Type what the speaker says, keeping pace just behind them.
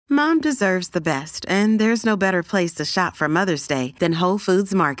Mom deserves the best, and there's no better place to shop for Mother's Day than Whole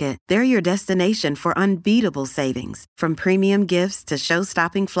Foods Market. They're your destination for unbeatable savings, from premium gifts to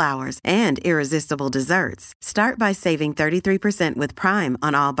show-stopping flowers and irresistible desserts. Start by saving 33% with Prime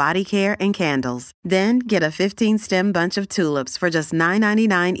on all body care and candles. Then get a 15-stem bunch of tulips for just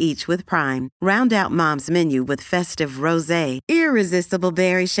 $9.99 each with Prime. Round out Mom's menu with festive rosé, irresistible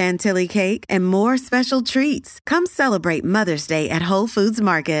berry chantilly cake, and more special treats. Come celebrate Mother's Day at Whole Foods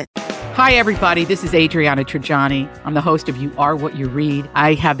Market. Hi, everybody. This is Adriana Trajani. I'm the host of You Are What You Read.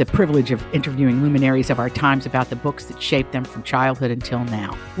 I have the privilege of interviewing luminaries of our times about the books that shaped them from childhood until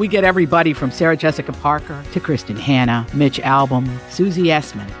now. We get everybody from Sarah Jessica Parker to Kristen Hanna, Mitch Albom, Susie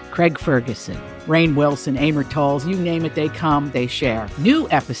Essman, Craig Ferguson, Rainn Wilson, Amor Tolls, you name it, they come, they share. New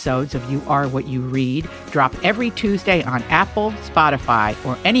episodes of You Are What You Read drop every Tuesday on Apple, Spotify,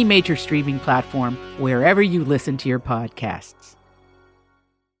 or any major streaming platform wherever you listen to your podcasts.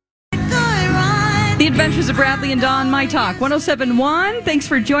 The Adventures of Bradley and Dawn, My Talk 107.1. Thanks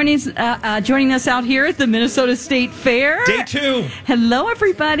for joining us out here at the Minnesota State Fair. Day 2. Hello,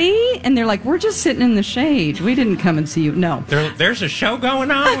 everybody. And they're like, we're just sitting in the shade. We didn't come and see you. No. There's a show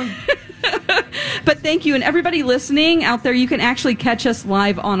going on. But thank you. And everybody listening out there, you can actually catch us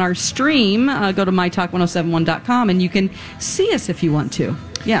live on our stream. Go to mytalk1071.com and you can see us if you want to.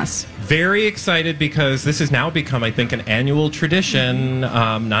 Yes. Very excited because this has now become, I think, an annual tradition.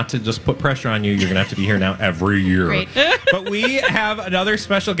 Not to just put pressure on you, you're going to have to be here now every year. Great. But we have another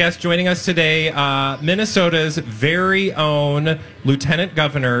special guest joining us today, Minnesota's very own Lieutenant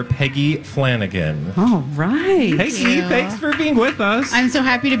Governor Peggy Flanagan. All right. Peggy, thanks for being with us. I'm so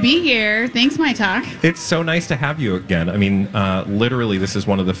happy to be here. Thanks, My Talk. It's so nice to have you again. I mean, literally, this is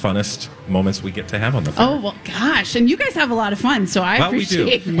one of the funnest moments we get to have on the fair. Oh, well, gosh. And you guys have a lot of fun, so I appreciate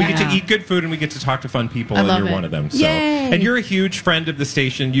we do. that. We get to eat good food and we get to talk to fun people, and you're one of them. So. Yay. And you're a huge friend of the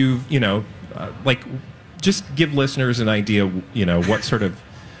station. You've, just give listeners an idea,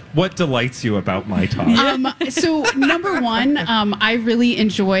 what delights you about My Talk? So, number one, I really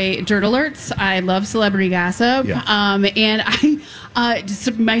enjoy dirt alerts. I love celebrity gossip. Yeah. And I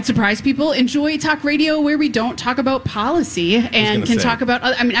just might surprise people, enjoy talk radio where we don't talk about policy and can talk about,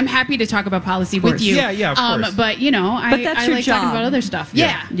 I'm happy to talk about policy with you. Yeah, of course. But, that's I your like job. talking about other stuff.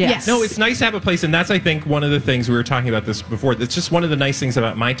 Yeah. Yes. No, it's nice to have a place, and that's, I think, one of the things we were talking about this before. It's just one of the nice things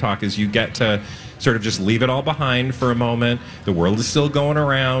about My Talk is you get to sort of just leave it all behind for a moment. The world is still going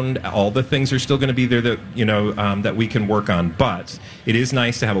around. All the things are still going to be there that, that we can work on. But it is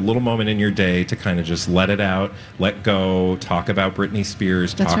nice to have a little moment in your day to kind of just let it out, let go, talk about Britney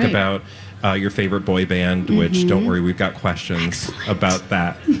Spears, That's talk right. about your favorite boy band, which, don't worry, we've got questions about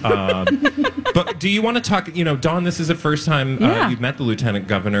that. But do you want to talk, Dawn, this is the first time you've met the Lieutenant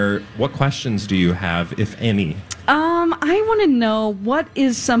Governor. What questions do you have, if any? I want to know, what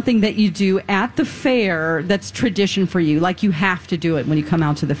is something that you do at the fair that's tradition for you? Like you have to do it when you come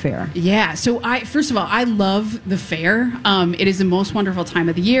out to the fair. Yeah. So first of all, I love the fair. It is the most wonderful time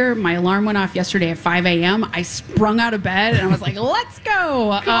of the year. My alarm went off yesterday at 5 a.m. I sprung out of bed and I was like, let's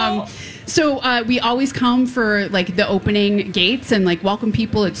go. So we always come for the opening gates and welcome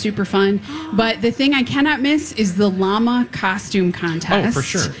people. It's super fun. But the thing I cannot miss is the llama costume contest. Oh, for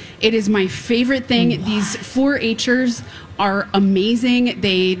sure. It is my favorite thing. What? These 4-H'ers are amazing.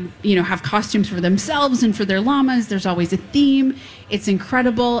 They, have costumes for themselves and for their llamas. There's always a theme. It's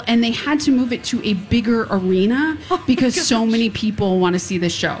incredible. And they had to move it to a bigger arena because so many people want to see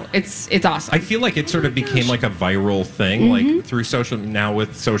this show. It's awesome. I feel like it sort of became like a viral thing, through now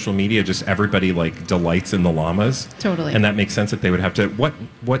with social media, just everybody delights in the llamas. Totally. And that makes sense that they would have to,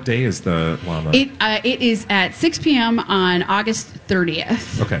 what day is the llama? It is at 6 p.m. on August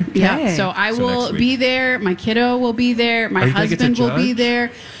 30th. Okay. Yeah. So I will be there. My kiddo will be there. My husband will be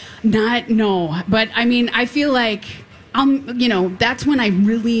there. No. But I feel like that's when I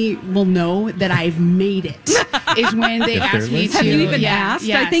really will know that I've made it. Is when they ask me to. Have you even asked?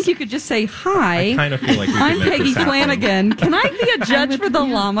 Yes. I think you could just say, hi. I kind of feel like we could I'm make Peggy this happen. Flanagan. Can I be a judge for the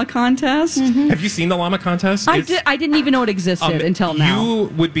llama contest? Have you seen the llama contest? I didn't even know it existed until now. You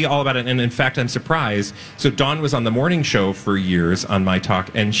would be all about it. And in fact, I'm surprised. So Dawn was on the morning show for years on My Talk,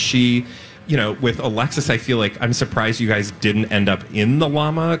 and she... with Alexis, I feel like I'm surprised you guys didn't end up in the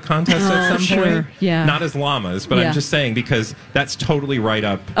llama contest at some point. Yeah. Not as llamas, but I'm just saying because that's totally right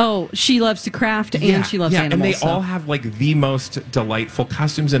up. Oh, she loves to craft and she loves animals. And they all have the most delightful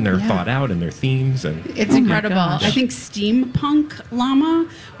costumes, and they're thought out and their themes. And it's incredible. I think steampunk llama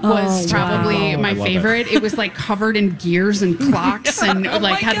was probably my favorite. It was covered in gears and clocks and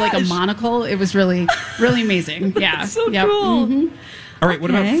had a monocle. It was really, really amazing. Yeah. So cool. All right,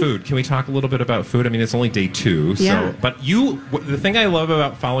 what about food? Can we talk a little bit about food? I mean, it's only day 2, so but the thing I love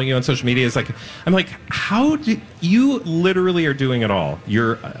about following you on social media is I'm like, how do you literally are doing it all?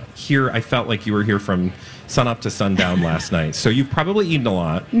 You're here. I felt like you were here from sun up to sundown last night. So you've probably eaten a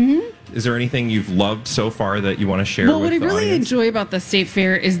lot. Mm-hmm. Is there anything you've loved so far that you want to share with the audience? Well, what I really enjoy about the State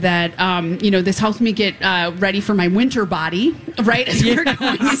Fair is that, this helps me get ready for my winter body, right? As we're going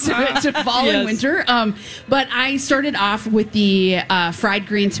to fall and winter. But I started off with the fried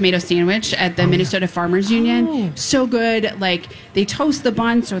green tomato sandwich at the Minnesota Farmers Union. Oh. So good. Like, they toast the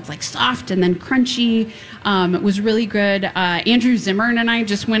bun, so it's like soft and then crunchy. It was really good. Andrew Zimmern and I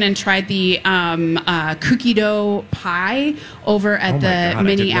just went and tried the cookie dough pie over at the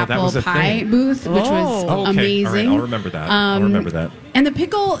mini apple pie booth, which was amazing. All right, I'll remember that. And the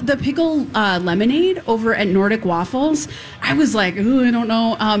pickle lemonade over at Nordic Waffles, I was like, ooh, I don't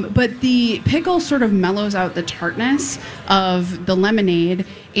know. But the pickle sort of mellows out the tartness of the lemonade,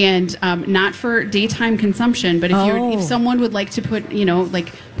 and not for daytime consumption. But if someone would like to put,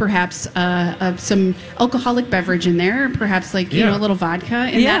 perhaps some alcoholic beverage in there, perhaps a little vodka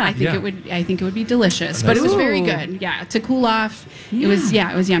in that, I think it would be delicious. But it was very good. Yeah, to cool off.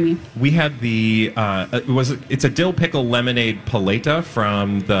 Yeah. It was yummy. We had it's a dill pickle lemonade paleta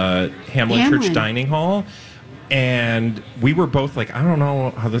from the Hamlin Church Dining Hall, and we were both like, I don't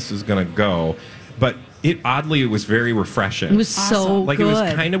know how this is going to go, but it was very refreshing. It was so good. It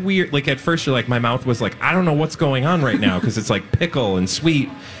was kind of weird. Like, at first you're like, my mouth was like, I don't know what's going on right now, because it's like pickle and sweet.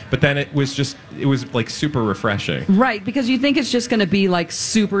 But then it was like super refreshing. Right, because you think it's just going to be like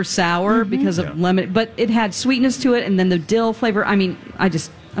super sour because of lemon, but it had sweetness to it, and then the dill flavor. I mean, I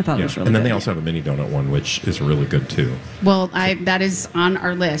thought it was really good. And then they also have a mini donut one, which is really good too. Well, that is on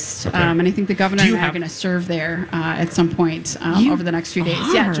our list. Okay. And I think the governor and I are going to serve there at some point over the next few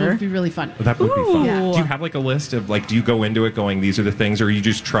days. Yeah, it would be really fun. That would be fun. Yeah. Do you have a list of do you go into it going, these are the things, or you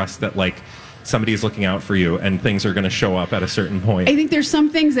just trust that somebody is looking out for you and things are going to show up at a certain point? I think there's some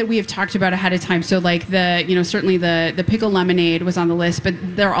things that we have talked about ahead of time. So certainly the pickle lemonade was on the list, but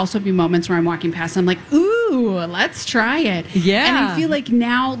there'll also be moments where I'm walking past and I'm like, ooh, let's try it. Yeah. And I feel like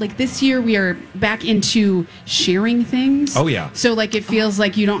now, this year, we are back into sharing things. Oh, yeah. So it feels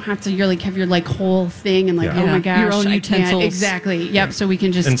like you don't have to, have your whole thing and oh my gosh, your own utensils. Exactly. Yep. Yeah. So we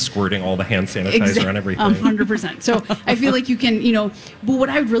can just. And squirting all the hand sanitizer on everything. 100%. So I feel like you can, but what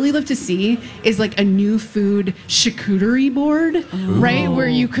I would really love to see is a new food charcuterie board, right? Where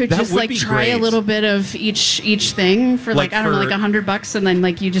you could just try great. A little bit of each thing for $100, and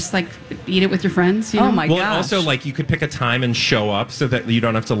then you just eat it with your friends. Oh my gosh. Well, also you could pick a time and show up so that you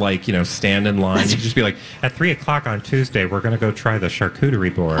don't have to stand in line. You could just be like, at 3:00 on Tuesday, we're going to go try the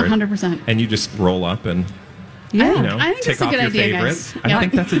charcuterie board. 100%. And you just roll up and. Yeah, I think take that's off a good your idea, favorites. guys. I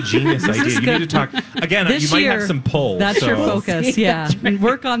think that's a genius idea. You need to talk again. You might have some polls. That's your focus. Yeah, right.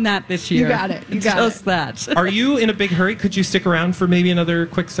 Work on that this year. You got it. Just that. Are you in a big hurry? Could you stick around for maybe another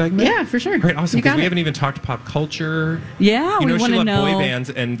quick segment? Yeah, for sure. Great, awesome. Because we haven't even talked pop culture. Yeah, we want to know boy bands,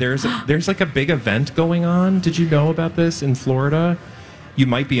 and there's a big event going on. Did you know about this in Florida? You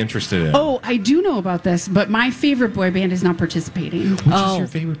might be interested in. Oh, I do know about this, but my favorite boy band is not participating. Which is your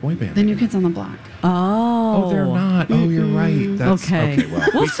favorite boy band? The New Kids on the Block. Oh, they're not. Oh, you're right. That's, okay. Well,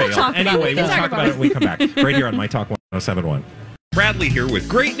 we'll still talk about it. We'll talk about it when we come back. Right here on My Talk 107.1. Bradley here with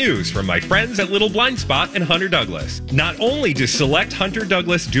great news from my friends at Little Blind Spot and Hunter Douglas. Not only do select Hunter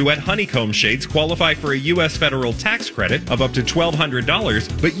Douglas Duet Honeycomb shades qualify for a U.S. federal tax credit of up to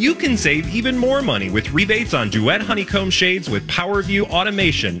 $1,200, but you can save even more money with rebates on Duet Honeycomb shades with PowerView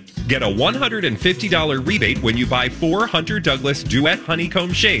automation. Get a $150 rebate when you buy 4 Hunter Douglas Duet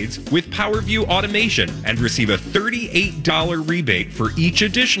Honeycomb shades with PowerView automation and receive a $38 rebate for each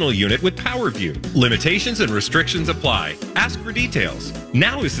additional unit with PowerView. Limitations and restrictions apply. Ask for details.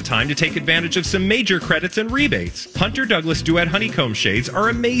 Now is the time to take advantage of some major credits and rebates. Hunter Douglas Duet Honeycomb shades are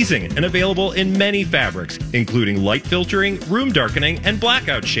amazing and available in many fabrics, including light filtering, room darkening, and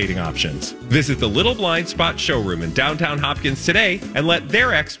blackout shading options. Visit the Little Blind Spot showroom in downtown Hopkins today and let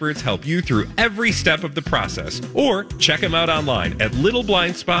their experts help you through every step of the process. Or check them out online at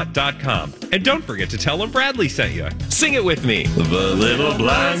littleblindspot.com. And don't forget to tell them Bradley sent you. Sing it with me. The Little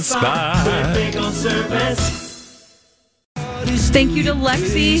Blind Spot. Thank you to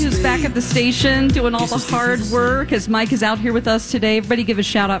Lexi, who's back at the station doing all the hard work, as Mike is out here with us today. Everybody give a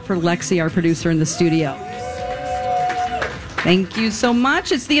shout out for Lexi, our producer in the studio. Thank you so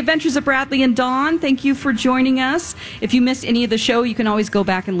much. It's The Adventures of Bradley and Dawn. Thank you for joining us. If you missed any of the show, you can always go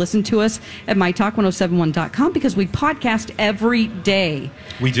back and listen to us at mytalk1071.com because we podcast every day.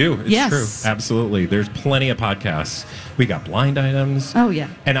 We do. It's Yes. true. Absolutely. There's plenty of podcasts. We got blind items. Oh, yeah.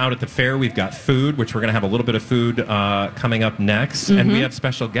 And out at the fair, we've got food, which we're going to have a little bit of food coming up next. And we have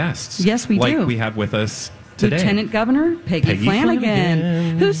special guests. Yes, we like do. We have with us today. Lieutenant Governor Peggy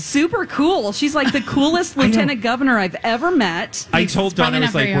Flanagan, who's super cool. She's like the coolest lieutenant governor I've ever met. I told Dawn, I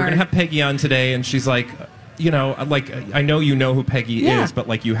was like, very we're going to hard. have Peggy on today. And she's like, you know, like, I know you know who Peggy Yeah. is, but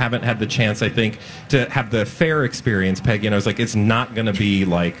like you haven't had the chance, I think, to have the fair experience, Peggy. And I was like, it's not going to be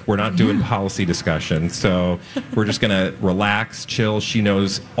like, we're not doing policy discussion. So we're just going to relax, chill. She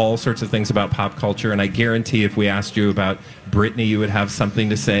knows all sorts of things about pop culture. And I guarantee if we asked you about Britney, you would have something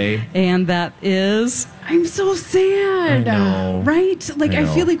to say. And that is... I'm so sad. I know. Right? Like, I I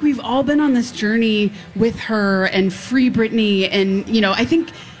know. feel like we've all been on this journey with her and Free Britney. And, you know, I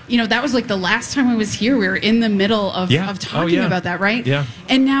think, you know, that was like the last time I was here. We were in the middle of talking about that, right? Yeah.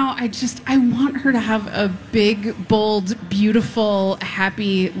 And now I want her to have a big, bold, beautiful,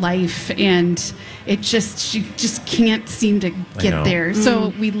 happy life. And she just can't seem to know. get there.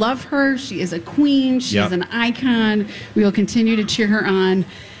 So we love her. She is a queen. She is an icon. We will continue to cheer her on.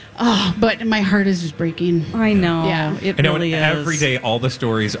 Oh, but my heart is just breaking. I know. Yeah. It I know, really and is. every day, all the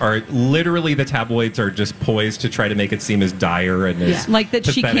stories are literally the tabloids are just poised to try to make it seem as dire and as Like that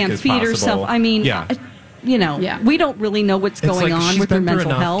she pathetic can't as feed possible. herself. I mean, yeah. you know, Yeah. we don't really know what's It's going like, on she's with her been through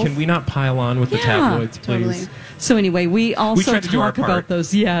mental enough. health. Can we not pile on with the Yeah, tabloids, please? totally. So anyway, we also try to do our talk about part.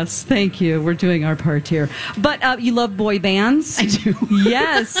 those. Yes, thank you. We're doing our part here. But you love boy bands? I do.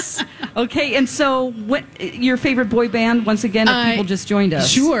 Yes. Okay, and so what your favorite boy band, once again, if people just joined us?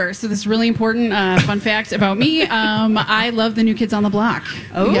 Sure. So this is really important fun fact about me. I love the New Kids on the Block.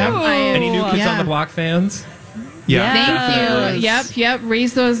 Oh. Any new Kids Yeah. on the Block fans? Yeah. Thank Yes. you. Yep.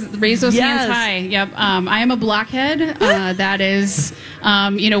 Raise those Yes. hands high. Yep. I am a blockhead. That is,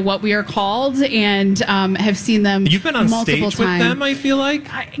 what we are called, and have seen them. You've been on multiple stage with times. them, I feel like.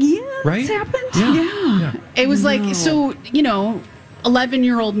 Yeah, Right? it's happened. Yeah. It was like, so,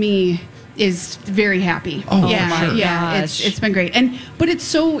 11-year-old me is very happy. Oh, yeah, for sure. yeah. Gosh. It's been great, but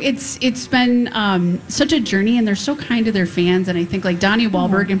it's been such a journey, and they're so kind to their fans, and I think like Donnie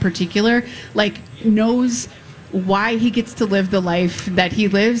Wahlberg in particular, like knows why he gets to live the life that he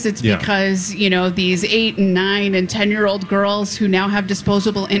lives. It's Yeah. because these 8 and 9 and 10-year-old girls who now have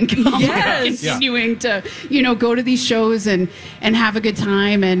disposable income are Yes. continuing to go to these shows and have a good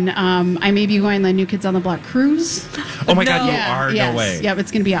time. And I may be going on the New Kids on the Block cruise. Oh my God, you Yeah, are? yes. No way. Yep,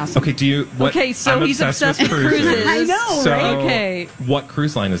 it's going to be awesome. Okay, do you... Okay, so I'm he's obsessed with cruises. I know, So, right? Okay. what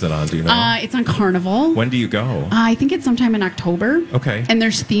cruise line is it on? Do you know? It's on Carnival. When do you go? I think it's sometime in October. Okay. And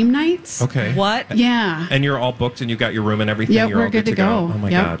there's theme nights. Okay. What? Yeah. And you're all booked and you got your room and everything? Yep, You're we're all good to go. Oh my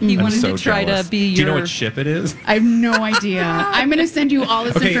Yep. God. He I'm wanted so to try jealous. to be Do you know your- what ship it is? I have no idea. I'm going to send you all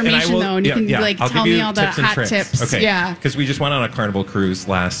this Okay, and I information, will- though, and you can I'll tell give you me all the tips and hot tricks. tips. Okay. Yeah. Because we just went on a Carnival cruise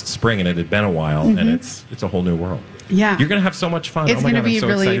last spring and it had been a while and it's a whole new world. Yeah. You're going to have so much fun. It's oh my gonna God, I'm be so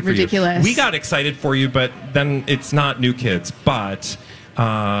really excited for you. ridiculous. We got excited for you, but then it's not New Kids, but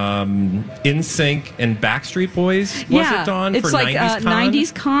NSYNC and Backstreet Boys, was it, Dawn? It's for like 90s Con?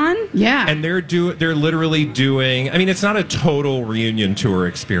 90s Con. Yeah. And they're literally doing, I mean, it's not a total reunion tour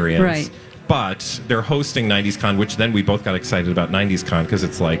experience. Right. But they're hosting 90s Con, which then we both got excited about 90s Con because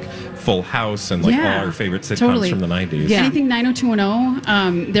it's like Full House and like all our favorite sitcoms from the 90s. Yeah. Anything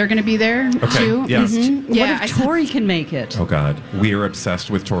 90210, they're going to be there too. yeah. Mhm. Yeah. What if Tori can make it? Oh God, we are obsessed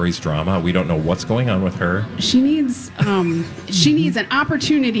with Tori's drama. We don't know what's going on with her. She needs an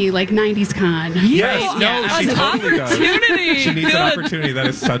opportunity like 90s Con. Yes, no, she an totally does. opportunity. She needs an opportunity. That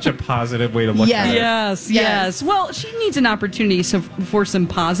is such a positive way to look Yes. at it. Yes, Yes. yes. Well, she needs an opportunity for some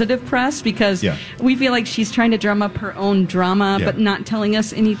positive press because Yeah. we feel like she's trying to drum up her own drama, Yeah. but not telling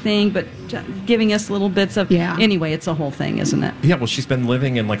us anything, but giving us little bits of. Yeah. Anyway, it's a whole thing, isn't it? Yeah, well, she's been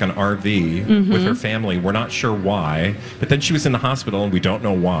living in like an RV with her family. We're not sure why, but then she was in the hospital and we don't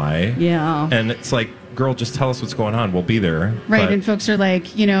know why. Yeah. And it's like, girl, just tell us what's going on. We'll be there. Right, But- and folks are like,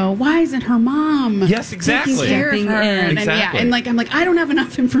 why isn't her mom? Yes, exactly. Taking care of Stepping her? in. And, Exactly. I'm like, I don't have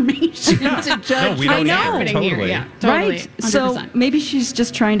enough information to judge No, we what's don't either. happening here. Totally. Yeah, totally. Right. So 100%. maybe she's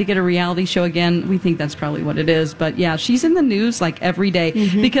just trying to get a reality show again. We think that's probably what it is. But yeah, she's in the news like every day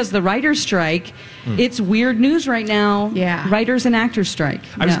because the writer's strike, it's weird news right now. Yeah. Writers and actors strike.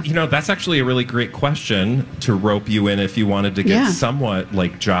 That's actually a really great question to rope you in if you wanted to get Yeah. somewhat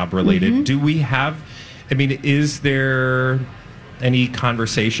like job related. Do we have, is there any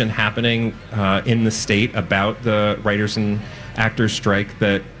conversation happening in the state about the writers and actors strike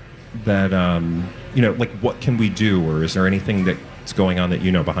that like what can we do, or is there anything that's going on that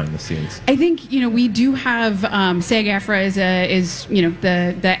behind the scenes? I think we do have SAG-AFTRA is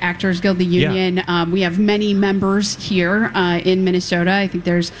the Actors Guild, the union. Yeah. We have many members here in Minnesota. I think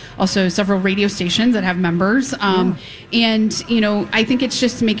there's also several radio stations that have members, and I think it's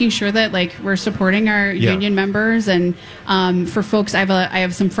just making sure that we're supporting our union members, and for folks, I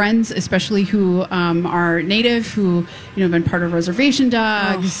have some friends, especially who are Native, who have been part of Reservation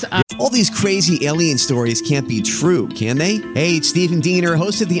Dogs. All these crazy alien stories can't be true, can they? Hey, it's Stephen Diener,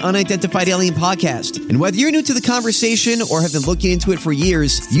 host of the Unidentified Alien Podcast. And whether you're new to the conversation or have been looking into it for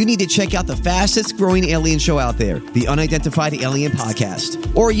years, you need to check out the fastest growing alien show out there, the Unidentified Alien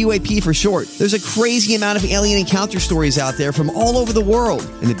Podcast, or UAP for short. There's a crazy amount of alien encounter stories out there from all over the world.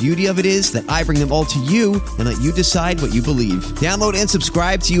 And the beauty of it is that I bring them all to you and let you decide what you believe. Download and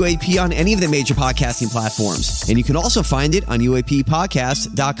subscribe to UAP on any of the major podcasting platforms. And you can also find it on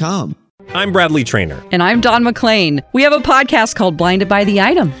UAPpodcast.com. I'm Bradley Trainer. And I'm Don McClain. We have a podcast called Blinded by the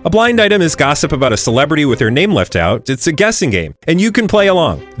Item. A blind item is gossip about a celebrity with their name left out. It's a guessing game, and you can play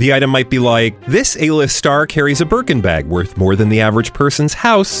along. The item might be like, this A-list star carries a Birkin bag worth more than the average person's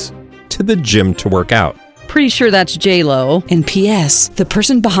house to the gym to work out. Pretty sure that's J-Lo. And P.S. the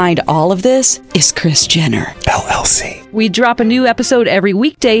person behind all of this is Kris Jenner, LLC. We drop a new episode every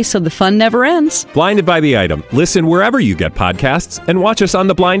weekday so the fun never ends. Blinded by the Item. Listen wherever you get podcasts and watch us on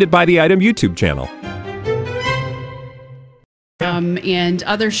the Blinded by the Item YouTube channel. And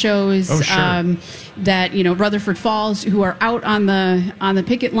other shows that Rutherford Falls, who are out on the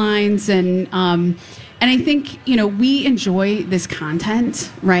picket lines, and I think we enjoy this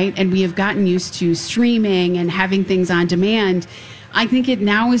content, right? And we have gotten used to streaming and having things on demand. I think it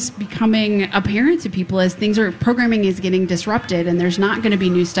now is becoming apparent to people as programming is getting disrupted, and there's not going to be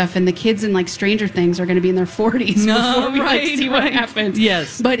new stuff, and the kids in Stranger Things are going to be in their 40s before we see what happens.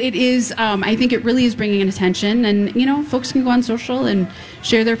 Yes. But it is, I think it really is bringing an attention, and, folks can go on social and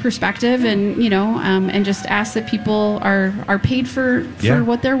share their perspective, and, and just ask that people are paid for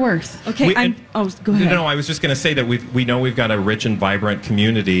what they're worth. Okay. Go ahead. No, I was just going to say that we know we've got a rich and vibrant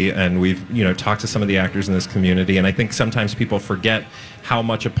community, and we've, talked to some of the actors in this community, and I think sometimes people forget how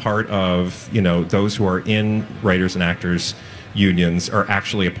much a part of those who are in writers and actors unions are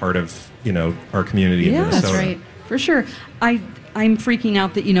actually a part of our community in Minnesota. That's right, for sure. I'm freaking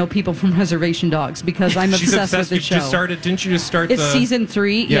out that people from Reservation Dogs, because I'm obsessed with the show. Didn't you just start? It's season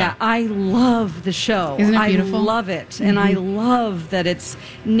 3. Yeah, I love the show. Isn't it beautiful? I love it, and I love that it's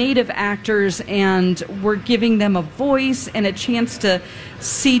Native actors, and we're giving them a voice and a chance to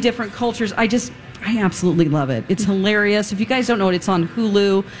see different cultures. I absolutely love it. It's hilarious. If you guys don't know it, it's on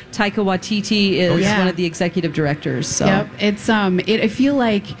Hulu. Taika Waititi is one of the executive directors. So. Yep. It's I feel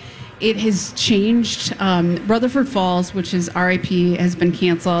like it has changed. Rutherford Falls, which is RIP, has been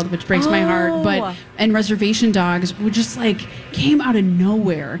canceled, which breaks my heart. And Reservation Dogs were just came out of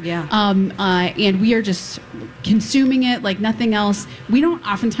nowhere. Yeah. And we are just consuming it like nothing else. We don't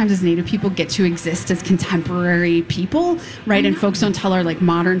oftentimes as Native people get to exist as contemporary people, right? And folks don't tell our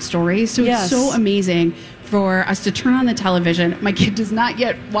modern stories. So it's so amazing for us to turn on the television. My kid does not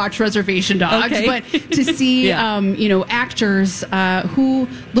yet watch Reservation Dogs, but to see actors who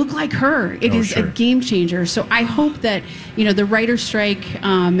look like her, it is a game changer. So I hope that the writer's strike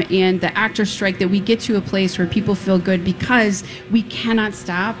and the actor's strike, that we get to a place where people feel good, because we cannot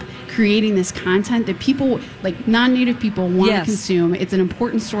stop creating this content that people, non-Native people, want to consume. It's an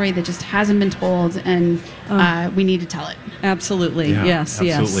important story that just hasn't been told, and we need to tell it. Absolutely. Yeah, yes.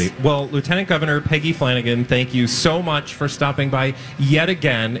 Absolutely. Well, Lieutenant Governor Peggy Flanagan, thank you so much for stopping by yet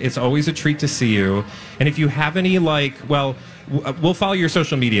again. It's always a treat to see you. And if you have any, we'll follow your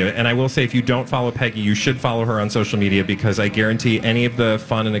social media, and I will say, if you don't follow Peggy, you should follow her on social media, because I guarantee any of the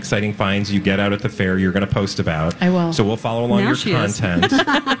fun and exciting finds you get out at the fair, you're going to post about. I will. So we'll follow along your content.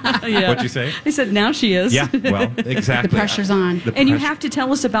 What'd you say? I said now she is. Yeah, well, exactly. The pressure's on. And you have to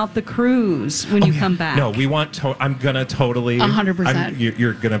tell us about the cruise when you come back. No, we want I'm going to totally... 100%.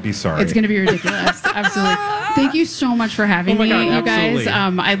 You're going to be sorry. It's going to be ridiculous. Absolutely. Thank you so much for having me, God, you guys.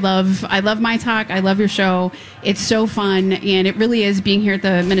 I love My Talk. I love your show. It's so fun, and it really is, being here at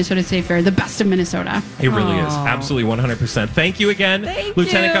the Minnesota State Fair, the best of Minnesota. It really is. Absolutely, 100%. Thank you again,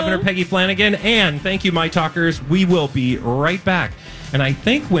 Lieutenant Governor Peggy Flanagan, and thank you, My Talkers. We will be right back. And I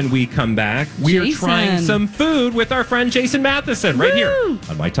think when we come back, we are trying some food with our friend Jason Matheson right here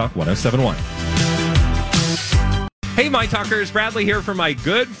on My Talk 107.1. Hey, My Talkers, Bradley here from my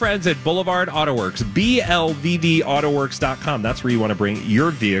good friends at Boulevard Auto Works, BLVDAutoworks.com. That's where you want to bring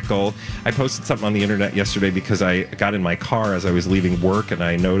your vehicle. I posted something on the internet yesterday because I got in my car as I was leaving work and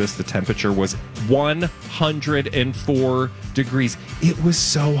I noticed the temperature was 104 degrees. It was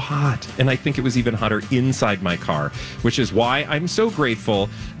so hot, and I think it was even hotter inside my car, which is why I'm so grateful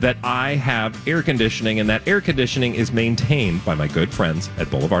that I have air conditioning, and that air conditioning is maintained by my good friends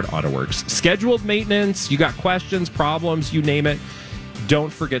at Boulevard Auto Works. Scheduled maintenance, you got questions, problems, you name it. Don't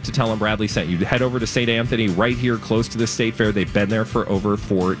forget to tell them Bradley sent you. Head over to St. Anthony right here close to the State Fair. They've been there for over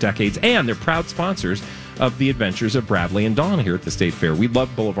 4 decades, and they're proud sponsors of the adventures of Bradley and Dawn here at the State Fair. We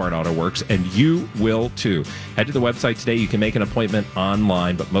love Boulevard Auto Works, and you will too. Head to the website today. You can make an appointment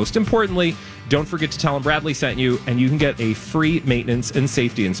online, but most importantly, don't forget to tell them Bradley sent you, and you can get a free maintenance and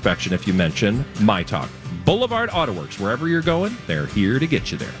safety inspection if you mention My Talk. Boulevard Auto Works, wherever you're going, they're here to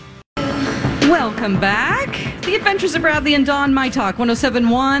get you there. Welcome back. The Adventures of Bradley and Dawn, My Talk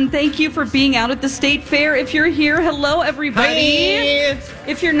 107.1. Thank you for being out at the State Fair. If you're here, hello, everybody. Hi.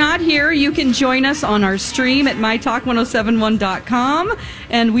 If you're not here, you can join us on our stream at mytalk1071.com.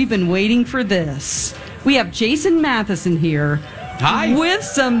 And we've been waiting for this. We have Jason Matheson here. Hi. With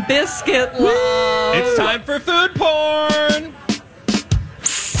some biscuit love. It's time for food porn.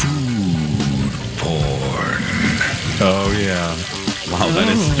 Food porn. Oh, yeah. Wow, that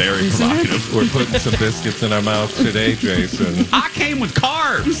is very provocative. We're putting some biscuits in our mouths today, Jason. I came with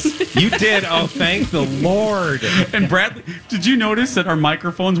carbs. You did. Oh, thank the Lord. And Bradley, did you notice that our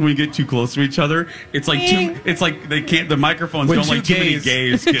microphones, when we get too close to each other, it's like they can't. The microphones when don't like too many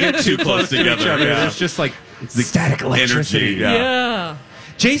gays get too close together. Yeah. It's just like the static electricity. Energy. Yeah.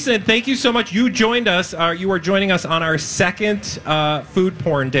 Jason, thank you so much. You joined us. You are joining us on our second food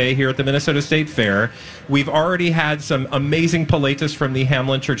porn day here at the Minnesota State Fair. We've already had some amazing paletas from the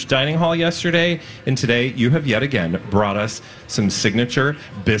Hamlin Church Dining Hall yesterday, and today you have yet again brought us some signature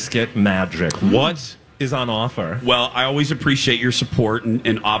biscuit magic. What is on offer? Well, I always appreciate your support,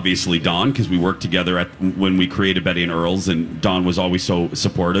 and obviously Dawn, because we worked together when we created Betty and Earl's, and Dawn was always so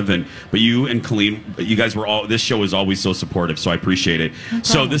supportive. But you and Colleen, you guys were all. This show is always so supportive, so I appreciate it. No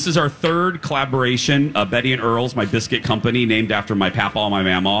so this is our third collaboration. Betty and Earl's, my biscuit company, named after my papa and my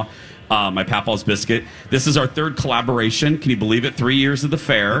mama. My Papaw's Biscuit. This is our third collaboration. Can you believe it? 3 years of the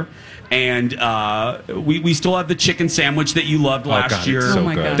fair. And we still have the chicken sandwich that you loved last year. So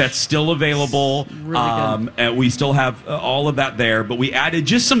good. That's still available. Really good. And we still have all of that there. But we added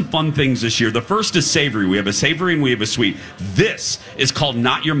just some fun things this year. The first is savory. We have a savory and we have a sweet. This is called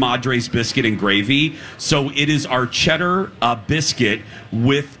Not Your Madre's Biscuit and Gravy. So it is our cheddar biscuit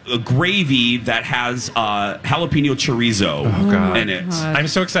with a gravy that has jalapeno chorizo in it. God. I'm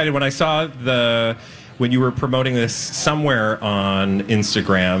so excited. When I saw when you were promoting this somewhere on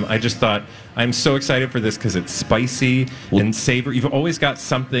Instagram, I just thought, I'm so excited for this because it's spicy and savory. You've always got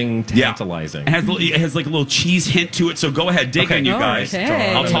something tantalizing. It has like a little cheese hint to it. So go ahead, dig in, you guys.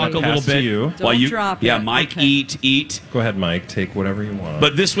 Okay. I'll talk a little bit. Don't drop it. Yeah, Mike, eat. Go ahead, Mike. Take whatever you want.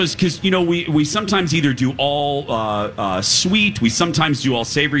 But this was because, we sometimes either do all sweet, we sometimes do all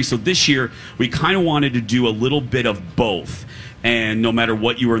savory. So this year, we kind of wanted to do a little bit of both. And no matter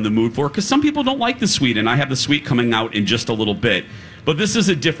what you were in the mood for, because some people don't like the sweet, and I have the sweet coming out in just a little bit. But this is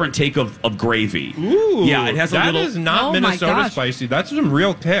a different take of gravy. Ooh, yeah, it has a little. That is not Minnesota spicy. That's some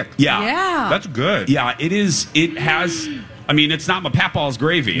real kick. Yeah. That's good. Yeah, it is. It has. I mean, it's not my Papaw's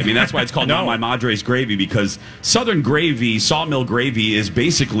gravy. I mean, that's why it's called Not My Madre's Gravy, because Southern gravy, sawmill gravy, is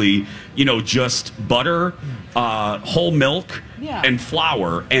basically, just butter, whole milk, and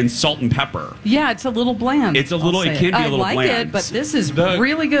flour, and salt and pepper. Yeah, it's a little bland. It can be a little bland. I like it, but this is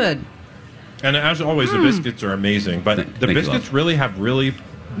really good. And as always, the biscuits are amazing. But the biscuits really have really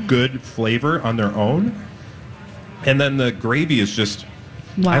good flavor on their own. And then the gravy is just...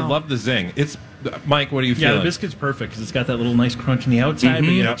 Wow. I love the zing. It's... Mike, what do you feel? Yeah, the biscuit's perfect because it's got that little nice crunch on the outside,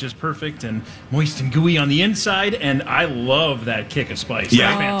 but it's just perfect and moist and gooey on the inside. And I love that kick of spice.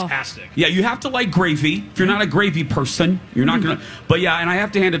 Yeah, that's fantastic. Yeah, you have to like gravy. If you're not a gravy person, you're not gonna. But yeah, and I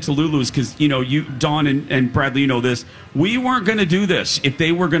have to hand it to Lulu's because you, Dawn and Bradley, this. We weren't gonna do this if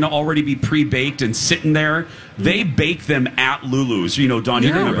they were gonna already be pre-baked and sitting there. They bake them at Lulu's. Dawn,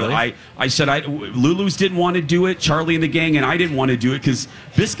 you remember? Really? I said Lulu's didn't want to do it. Charlie and the gang and I didn't want to do it because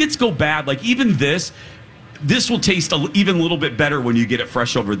biscuits go bad. Like even this will taste even a little bit better when you get it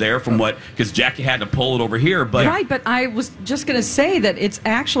fresh over there because Jackie had to pull it over here. But right, but I was just going to say that it's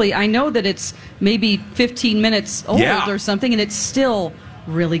actually, I know that it's maybe 15 minutes old or something, and it's still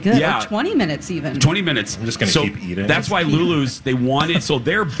really good. Yeah. Or 20 minutes even. 20 minutes. I'm just going to keep eating. That's why Lulu's, they want it. So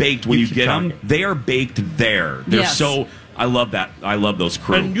they're baked when you get them. They are baked there. They're I love that. I love those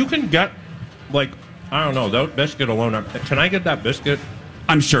crew. And you can get, I don't know. That biscuit alone. Can I get that biscuit?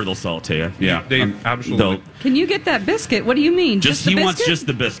 I'm sure they'll sell it to you. Yeah, They absolutely. Can you get that biscuit? What do you mean? Just the he biscuit? wants just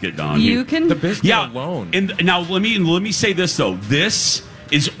the biscuit, Don. You can The biscuit Yeah. alone. And now let me say this though. This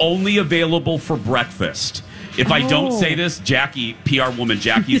is only available for breakfast. If I don't say this, Jackie, PR woman,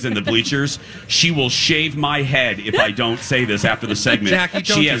 Jackie's in the bleachers. She will shave my head if I don't say this after the segment. Jackie,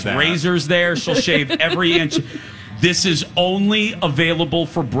 don't she do has that. razors there. She'll shave every inch. This is only available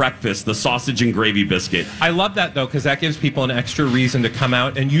for breakfast, the sausage and gravy biscuit. I love that, though, because that gives people an extra reason to come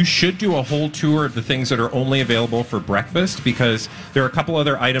out. And you should do a whole tour of the things that are only available for breakfast, because there are a couple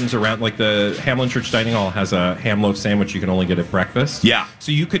other items around, like the Hamlin Church Dining Hall has a ham loaf sandwich you can only get at breakfast. Yeah.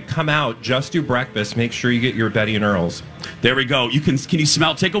 So you could come out, just do breakfast, make sure you get your Betty and Earl's. There we go. Can you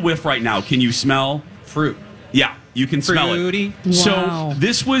smell? Take a whiff right now. Can you smell? Fruit. Yeah, you can smell Fruity. it. Wow. So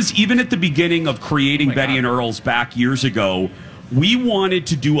this was even at the beginning of creating Betty and Earl's back years ago. We wanted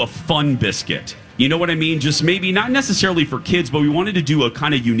to do a fun biscuit. You know what I mean? Just maybe not necessarily for kids, but we wanted to do a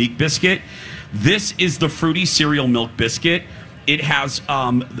kind of unique biscuit. This is the Fruity Cereal Milk Biscuit. It has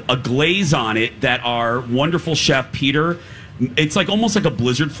a glaze on it that our wonderful chef Peter. It's like almost like a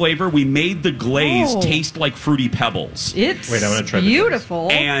Blizzard flavor. We made the glaze taste like Fruity Pebbles. It's Wait, I'm gonna try the beautiful.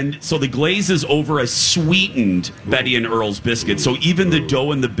 And so the glaze is over a sweetened Betty and Earl's biscuit. So even the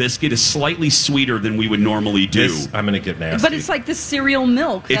dough in the biscuit is slightly sweeter than we would normally do. I'm going to get nasty. But it's like the cereal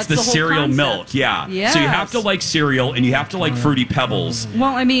milk. It's That's the whole cereal concept. milk, yeah. Yes. So you have to like cereal and you have to like Fruity Pebbles.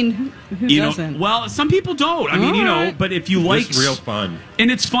 Well, I mean, who You know, doesn't? well, some people don't. I mean, you know, Alright. but if you like, It's real fun. and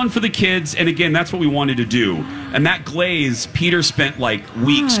it's fun for the kids. And again, that's what we wanted to do. And that glaze, Peter spent like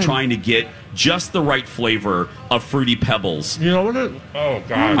weeks God. trying to get just the right flavor of Fruity Pebbles. You know what? Oh,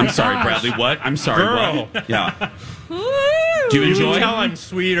 God. I'm sorry, gosh. Bradley. What? I'm sorry. Girl. What? Yeah. Woo! Do you You enjoy? can tell I'm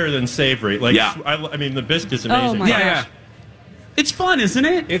sweeter than savory. Like, Yeah. I mean, the biscuit's amazing. my Yeah, gosh. yeah. It's fun, isn't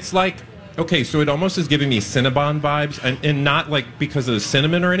it? It's like, okay, so it almost is giving me Cinnabon vibes, and not like because of the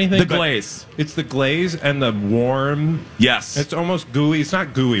cinnamon or anything. The but glaze. It's the glaze and the warm. Yes. It's almost gooey. It's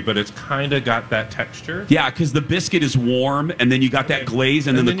not gooey, but it's kind of got that texture. Yeah, because the biscuit is warm, and then you got that glaze,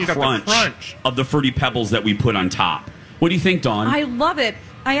 and, And then then the you got the crunch. of the Fruity Pebbles that we put on top. What do you think, Dawn? I love it.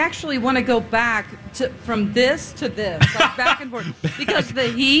 I actually want to go back from this to this, like back and forth, because the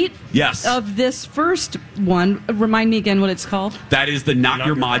heat Yes. of this first one. Remind me again what it's called. That is the Not Your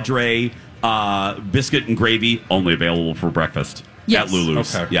Your Madre biscuit and gravy, only available for breakfast Yes. at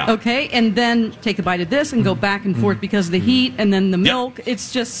Lulu's. Okay. Yeah. Okay, and then take a bite of this and go back and forth because of the heat and then the milk.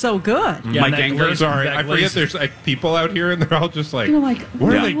 It's just so good. Yeah, Mike and that Anger? glaze- Sorry, that I forget glaze- there's like people out here, and they're all just like, You're like,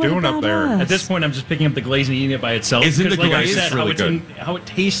 what Yeah. are they what doing up about there? us? At this point, I'm just picking up the glaze and eating it by itself. Isn't because the like glaze I said, really how it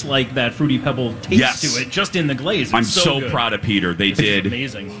tastes like that Fruity Pebble taste Yes. to it, just in the glaze. It's I'm so good. proud of Peter. They It's did.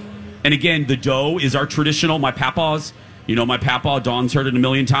 amazing. And again, the dough is our traditional. My papa's. You know, my papa, Dawn's heard it a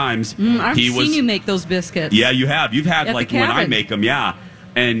million times. I've seen you make those biscuits. Yeah, you have. You've had At like the when I cabin. make them, yeah.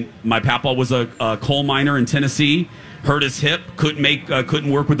 And my papa was a coal miner in Tennessee. Hurt his hip, couldn't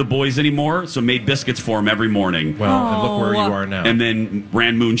work with the boys anymore, so made biscuits for him every morning. Well, and look where you are now. And then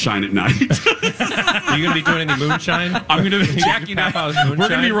ran moonshine at night. Are you going to be doing any moonshine? I'm gonna Jackie and I. Papa's We're gonna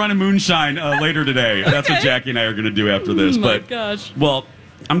be moonshine? running moonshine later today. That's what Jackie and I are gonna do after this. Oh my but gosh. well,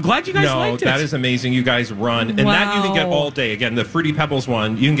 I'm glad you guys No, liked it. that is amazing. You guys run. And that you can get Wow. all day. Again, the Fruity Pebbles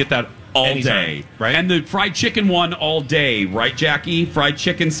one, you can get that all anytime, day, right? And the fried chicken one all day, right, Jackie? Fried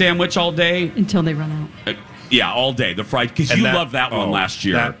chicken sandwich all day. Until they run out. Yeah, all day. The fried because And you loved that one last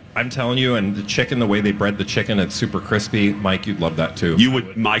year. I'm telling you, and the chicken, the way they bread the chicken, it's super crispy. Mike, you'd love that too. You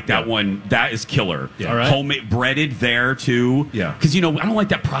would like that one. That is killer. Yeah. All right. Homemade breaded there too. Yeah. Because I don't like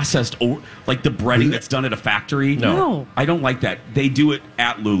that processed, like the breading that's done at a factory. No. I don't like that. They do it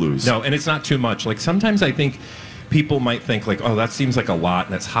at Lulu's. No, and it's not too much. Like sometimes I think people might think like, oh, that seems like a lot,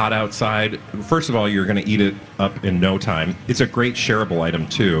 and it's hot outside. First of all, you're going to eat it up in no time. It's a great shareable item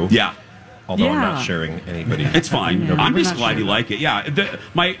too. Yeah. Although I'm Yeah. not sharing anybody. It's fine. Yeah, I'm we're just not glad sure. you like it. Yeah.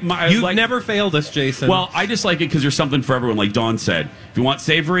 My You've like, never failed us, Jason. Well, I just like it because there's something for everyone, like Dawn said. If you want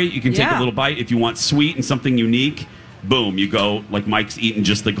savory, you can take a Yeah. little bite. If you want sweet and something unique, boom, you go. Like Mike's eating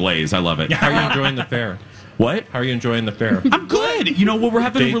just the glaze. I love it. how are you enjoying the fair? What? How are you enjoying the fair? I'm good. You know what? We're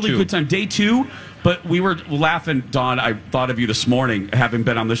having Day a really two. good time. Day 2, but we were laughing, Dawn. I thought of you this morning, having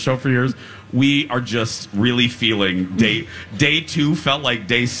been on this show for years. We are just really feeling day 2 felt like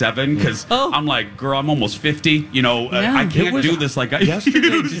day 7 because I'm like, girl, I'm almost 50. You know, Yeah. I can't It was do this like I Yesterday,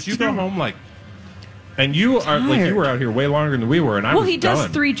 used did you to. go home like? And you are like you were out here way longer than we were, and I Well, was he does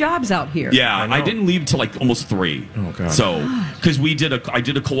done. 3 jobs out here. Yeah, I I, know. didn't leave till like almost 3. Oh, God. So because I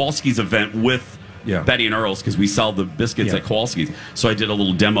did a Kowalski's event with Betty and Earl's, because we sell the biscuits at Kowalski's. So I did a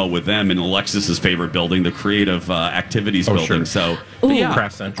little demo with them in Alexis's favorite building, the Creative Activities building. Sure. So,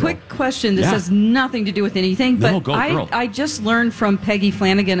 Craft Central. Quick question. This has nothing to do with anything, but I just learned from Peggy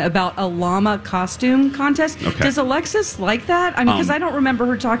Flanagan about a llama costume contest. Okay. Does Alexis like that? I mean, because I don't remember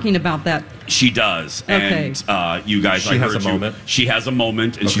her talking about that. She does. Okay. And you guys, she has a moment. She has a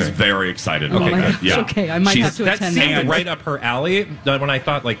moment, and she's very excited about that. Yeah. Okay, I might have to attend that. that. Seemed right up her alley when I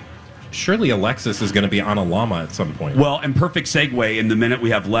thought, like, surely Alexis is going to be on a llama at some point. Well, and perfect segue in the minute we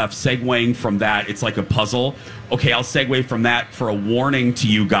have left, segueing from that, it's like a puzzle. Okay, I'll segue from that for a warning to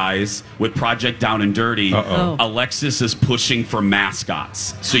you guys with Project Down and Dirty. Alexis is pushing for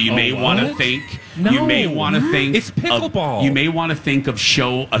mascots. So you may want to think... You may want to think... It's pickleball. You may want to think of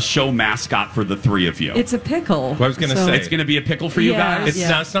a show mascot for the three of you. It's a pickle. What I was going to say. It's going to be a pickle for you guys?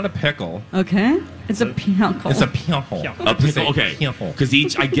 It's not a pickle. Okay. It's a pickle. It's a pickle. A pickle, okay.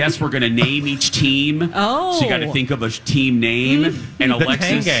 Because I guess we're going to name each team. Oh. So you got to think of a team name. And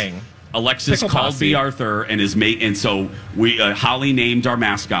Alexis Pickle called Posse. B. Arthur and his mate, and so we Holly named our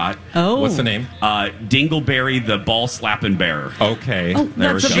mascot. Oh, what's the name? Dingleberry, the ball slapping bear. Okay, that's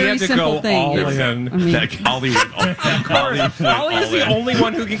there a we go. very She had to simple go thing. all It's- in. Holly went all, Holly is the only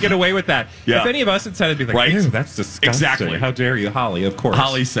one who can get away with that. Yeah. If any of us had said it, it'd be like, Right? ew, that's disgusting. Exactly. How dare you, Holly? Of course.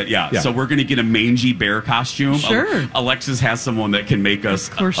 Holly said, yeah. So we're going to get a mangy bear costume. Sure. Alexis has someone that can make us.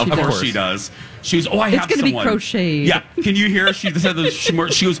 Of course she does. She goes, I It's have gonna be someone. crocheted. Yeah. Can you hear? She said that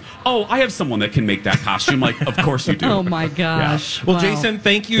she goes, I have someone that can make that costume. Like, of course you do. Oh my gosh. Well, Wow. Jason,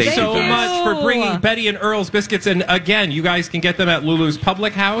 thank you Thank so you. much for bringing Betty and Earl's biscuits. And again, you guys can get them at Lulu's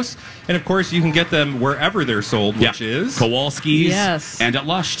Public House. And of course, you can get them wherever they're sold, which is Kowalski's. Yes. And at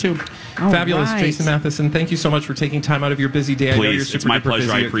Lush, too. fabulous. right. Jason Matheson, thank you so much for taking time out of your busy day. I know Please, you're it's super my duper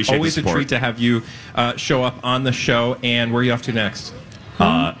pleasure. I busy. appreciate Always the a support. treat to have you show up on the show. And where are you off to next?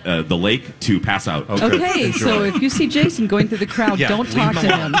 The lake to pass out. Okay, so if you see Jason going through the crowd, Yeah, don't leave talk him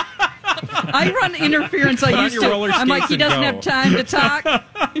to alone. him. I run interference. Put I on used your to. roller I'm like, he skates and doesn't go. have time to talk.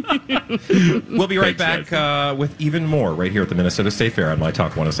 We'll be right Thanks, back with even more right here at the Minnesota State Fair on My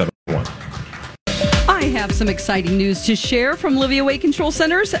Talk 107.1. I have some exciting news to share from Livia Weight Control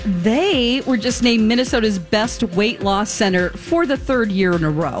Centers. They were just named Minnesota's best weight loss center for the third year in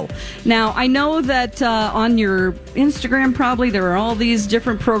a row. Now, I know that on your Instagram, probably there are all these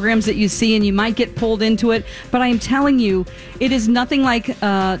different programs that you see and you might get pulled into it. But I am telling you, it is nothing like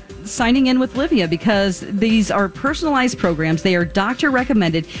signing in with Livia, because these are personalized programs. They are doctor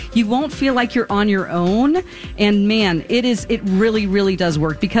recommended. You won't feel like you're on your own. And man, it really, really does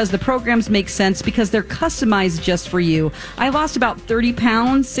work, because the programs make sense, because they're customized just for you. I lost about 30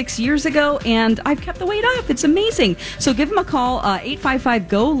 pounds 6 years ago, and I've kept the weight off. It's amazing. So give them a call,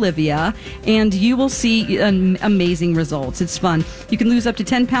 855-GO-LIVIA, and you will see amazing results. It's fun. You can lose up to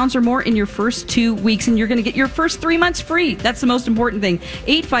 10 pounds or more in your first 2 weeks, and you're going to get your first 3 months free. That's the most important thing.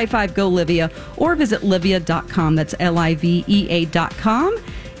 855-GO-LIVIA, or visit livia.com. That's LIVEA.com.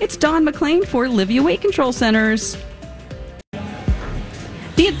 It's Dawn McClain for Livia Weight Control Centers.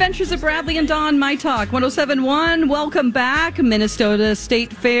 The Adventures of Bradley and Dawn, My Talk 107.1. Welcome back, Minnesota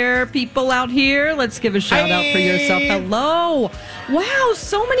State Fair people out here. Let's give a shout out for yourself. Hello. Wow,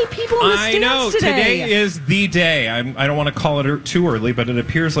 so many people in the I stands know. Today is the day. I don't want to call it too early, but it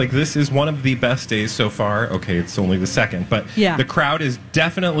appears like this is one of the best days so far. Okay, it's only the second, but the crowd is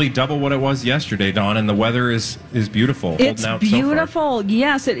definitely double what it was yesterday, Dawn, and the weather is beautiful. It's holding out beautiful. So far.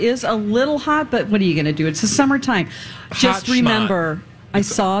 Yes, it is a little hot, but what are you going to do? It's the summertime. Just remember, I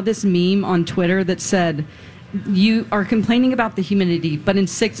saw this meme on Twitter that said, you are complaining about the humidity, but in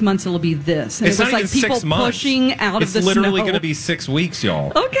 6 months it'll be this. And It's it was not like even people 6 months. pushing out It's of the literally snow. going to be 6 weeks,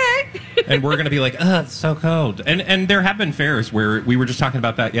 y'all. Okay. And we're going to be like, it's so cold. And there have been fairs where we were just talking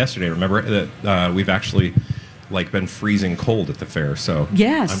about that yesterday. Remember that we've actually been freezing cold at the fair. So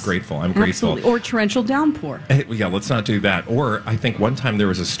yes, I'm grateful. Absolutely. Or torrential downpour. Yeah, let's not do that. Or I think one time there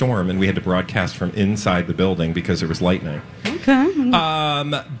was a storm and we had to broadcast from inside the building because there was lightning. Okay.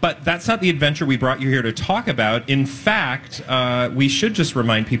 But that's not the adventure we brought you here to talk about. In fact, we should just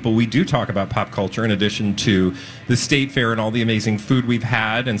remind people we do talk about pop culture in addition to the State Fair and all the amazing food we've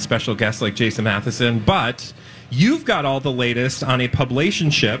had and special guests like Jason Matheson. But you've got all the latest on a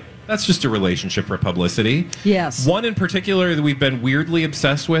publicationship. That's just a relationship for publicity. Yes. One in particular that we've been weirdly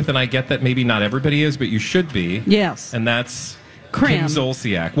obsessed with, and I get that maybe not everybody is, but you should be. Yes. And that's Crim. Kim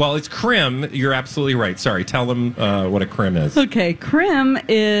Zolciak. Well, it's Crim. You're absolutely right. Sorry. Tell them what a Crim is. Okay. Crim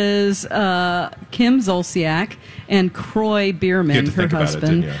is Kim Zolciak and Croy Bierman, her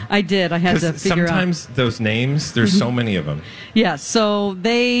husband. I did. I had to figure out. Sometimes those names, there's so many of them. Yeah. So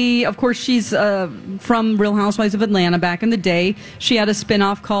they, of course, she's from Real Housewives of Atlanta back in the day. She had a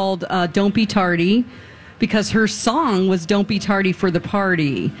spinoff called Don't Be Tardy, because her song was Don't Be Tardy for the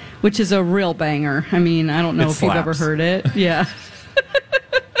Party, which is a real banger. I mean, I don't know if you've ever heard it. Yeah.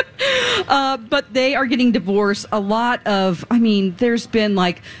 But they are getting divorced. A lot of, there's been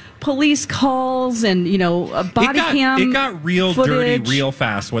like police calls and, body cam It got real footage. dirty real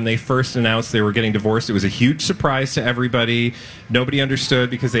fast when they first announced they were getting divorced. It was a huge surprise to everybody. Nobody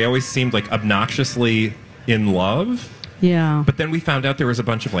understood because they always seemed like obnoxiously in love. Yeah. But then we found out there was a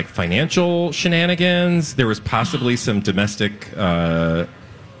bunch of like financial shenanigans. There was possibly some domestic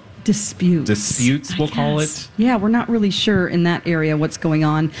disputes, we'll call it. Yeah, we're not really sure in that area what's going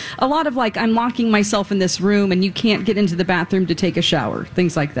on. A lot of like, I'm locking myself in this room and you can't get into the bathroom to take a shower,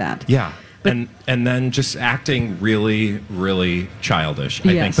 things like that. Yeah. And then just acting really, really childish, I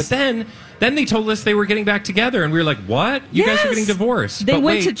think. But then they told us they were getting back together and we were like, what? You guys are getting divorced. They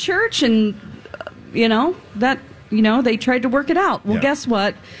went to church and, they tried to work it out. Well, guess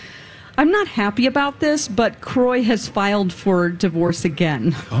what? I'm not happy about this, but Croy has filed for divorce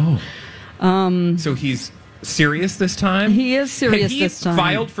again. Oh. So he's serious this time? He is serious this time.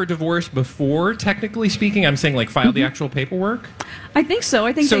 Filed for divorce before, technically speaking? I'm saying, like, filed the actual paperwork? I think so.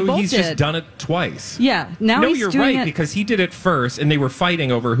 I think they both did. So he's just done it twice? Yeah. Now he's doing right, because he did it first, and they were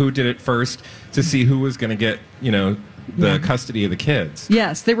fighting over who did it first to see who was going to get, the custody of the kids.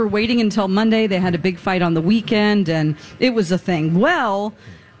 Yes, they were waiting until Monday. They had a big fight on the weekend, and it was a thing. Well,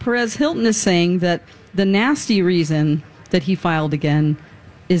 Perez Hilton is saying that the nasty reason that he filed again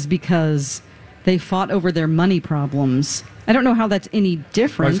is because they fought over their money problems. I don't know how that's any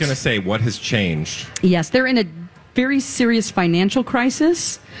different. I was going to say, what has changed? Yes, they're in a very serious financial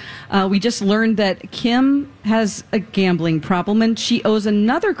crisis. We just learned that Kim has a gambling problem, and she owes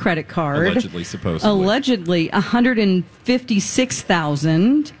another credit card. Allegedly, supposedly. Allegedly,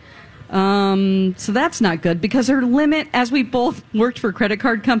 $156,000. So that's not good because her limit, as we both worked for credit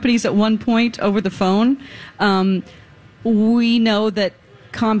card companies at one point over the phone, we know that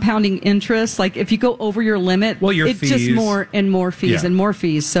compounding interest, like if you go over your limit, it's fees. just more and more fees and more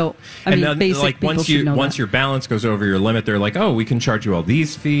fees. So basic people should know once that. your balance goes over your limit, they're like, oh, we can charge you all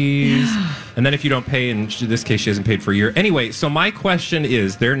these fees. And then if you don't pay, in this case, she hasn't paid for a year. Anyway, so my question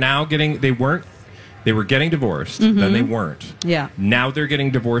is, they were getting divorced, then they weren't. Yeah. Now they're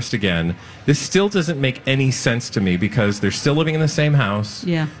getting divorced again. This still doesn't make any sense to me because they're still living in the same house.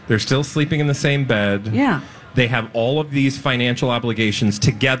 Yeah. They're still sleeping in the same bed. Yeah. They have all of these financial obligations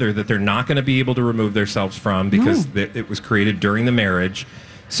together that they're not going to be able to remove themselves from because it was created during the marriage.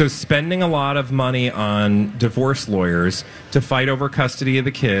 So spending a lot of money on divorce lawyers to fight over custody of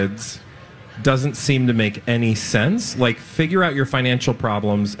the kids doesn't seem to make any sense. Like, figure out your financial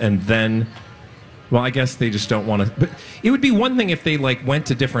problems and then, well, I guess they just don't want to. But it would be one thing if they, went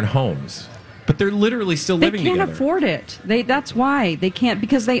to different homes. But they're literally still living together. They can't afford it. That's why they can't,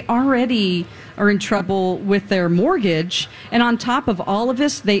 because they already are in trouble with their mortgage. And on top of all of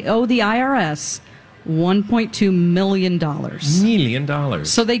this, they owe the IRS $1.2 million. $1 million.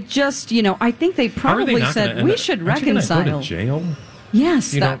 So they just, I think they probably said, we should reconcile. Aren't you gonna go to jail?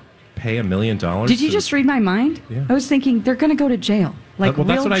 Yes. You don't pay $1 million? Did you just read my mind? Yeah. I was thinking they're going to go to jail. Well,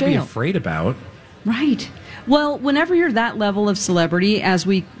 that's what jail. I'd be afraid about. Right. Well, whenever you're that level of celebrity, as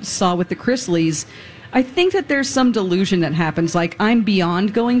we saw with the Chrisleys, I think that there's some delusion that happens. Like, I'm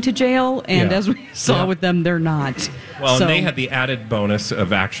beyond going to jail, and as we saw with them, they're not. Well, and they had the added bonus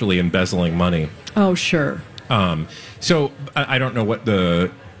of actually embezzling money. Oh, sure. So I don't know what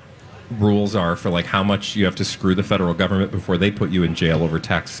the rules are for how much you have to screw the federal government before they put you in jail over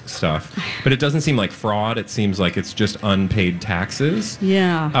tax stuff. But it doesn't seem like fraud. It seems like it's just unpaid taxes.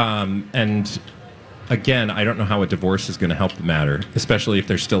 Yeah. And again, I don't know how a divorce is going to help the matter, especially if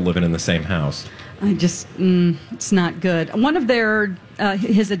they're still living in the same house. It's not good. One of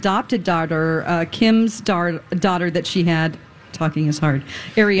his adopted daughter, Kim's daughter that she had, talking is hard,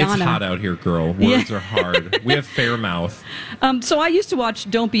 Ariana. It's hot out here, girl. Words are hard. We have fair mouth. So I used to watch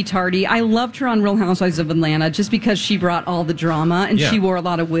Don't Be Tardy. I loved her on Real Housewives of Atlanta just because she brought all the drama and she wore a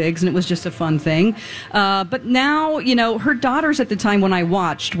lot of wigs and it was just a fun thing. But now, her daughters at the time when I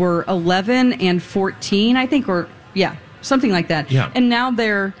watched were 11 and 14, I think, or something like that. Yeah. And now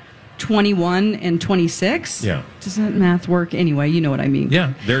they're 21 and 26. Yeah. Does that math work? Anyway, you know what I mean.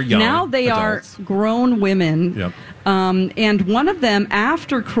 Yeah, they're young. Now they adults. are grown women. Yep. And one of them,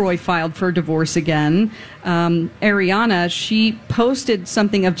 after Croy filed for divorce again, Ariana, she posted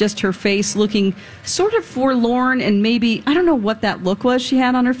something of just her face looking sort of forlorn and maybe, I don't know what that look was she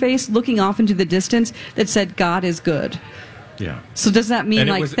had on her face, looking off into the distance that said, God is good. Yeah. So does that mean, And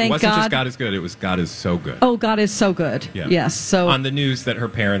like, it thank wasn't God? just God is good, it was God is so good. Oh, God is so good. Yeah. Yes. So on the news that her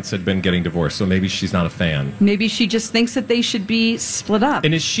parents had been getting divorced, so maybe she's not a fan. maybe she just thinks that they should be split up.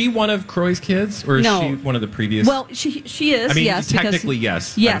 And is she one of Croy's kids, or is No. she one of the previous? Well, she is. I mean, yes, technically,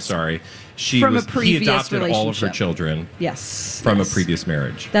 because, yes. I'm sorry. From a he previous adopted all of her relationship. children. Yes. From yes. a previous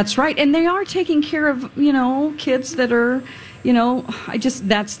marriage. That's right. And they are taking care of, kids that are,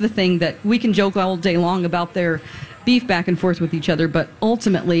 that's the thing that we can joke all day long about their beef back and forth with each other. But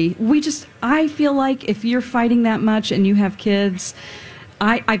ultimately, I feel like if you're fighting that much and you have kids,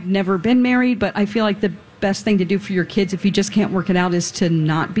 I've never been married, but I feel like the best thing to do for your kids, if you just can't work it out, is to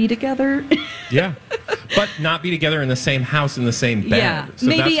not be together. Yeah. But not be together in the same house, in the same bed. Yeah. So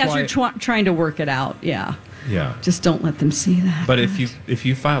maybe that's as you're trying to work it out. Yeah. Yeah. Just don't let them see that. But if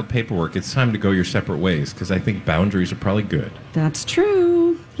you filed paperwork, it's time to go your separate ways, because I think boundaries are probably good. That's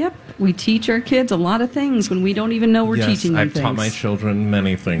true. Yep. We teach our kids a lot of things when we don't even know we're teaching them I've things. taught my children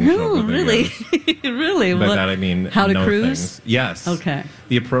many things. Oh, over the really? years. Really? By that I mean how to know cruise? Things. Yes. Okay.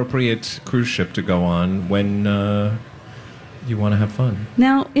 The appropriate cruise ship to go on when you want to have fun.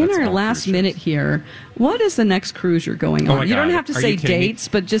 Now, in That's our all last cruise minute here, what is the next cruise you're going Oh on? my You don't God. have to Are say you kidding me? dates,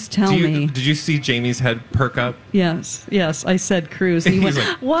 but just tell me. Did you see Jamie's head perk up? Yes, I said cruise. And he He's went,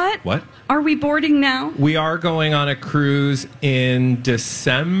 like, what? What? Are we boarding now? We are going on a cruise in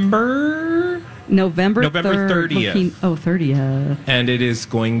December. November 30th. 30th. And it is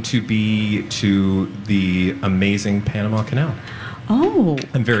going to be to the amazing Panama Canal. Oh,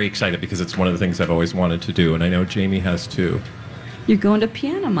 I'm very excited because it's one of the things I've always wanted to do, and I know Jamie has too. you're going to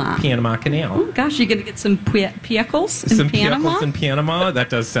Panama. Panama Canal. Oh, gosh, you're going to get some pickles in Some Panama? pickles in Panama? That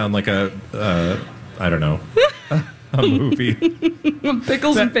does sound like I don't know, a movie.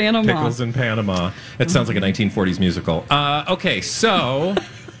 Pickles in Panama. Pickles in Panama. It sounds like a 1940s musical. Okay, so...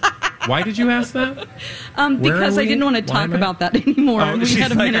 Why did you ask that? Because I didn't want to talk about that anymore. Oh, We she's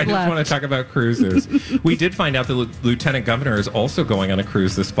had a like, minute I just left. want to talk about cruises. We did find out the lieutenant governor is also going on a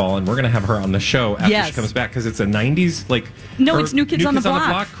cruise this fall, and we're going to have her on the show after Yes. she comes back because it's a 90s it's New Kids on the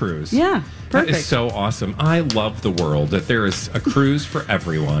Block. cruise. Yeah, That perfect. is so awesome. I love the world that there is a cruise for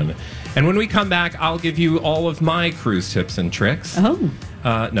everyone. And when we come back, I'll give you all of my cruise tips and tricks. Oh.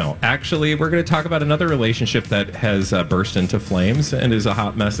 No, actually, we're going to talk about another relationship that has burst into flames and is a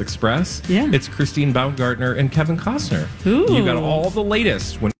hot mess express. Yeah. It's Christine Baumgartner and Kevin Costner. Ooh. You got all the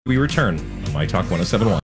latest when we return on My Talk 1071.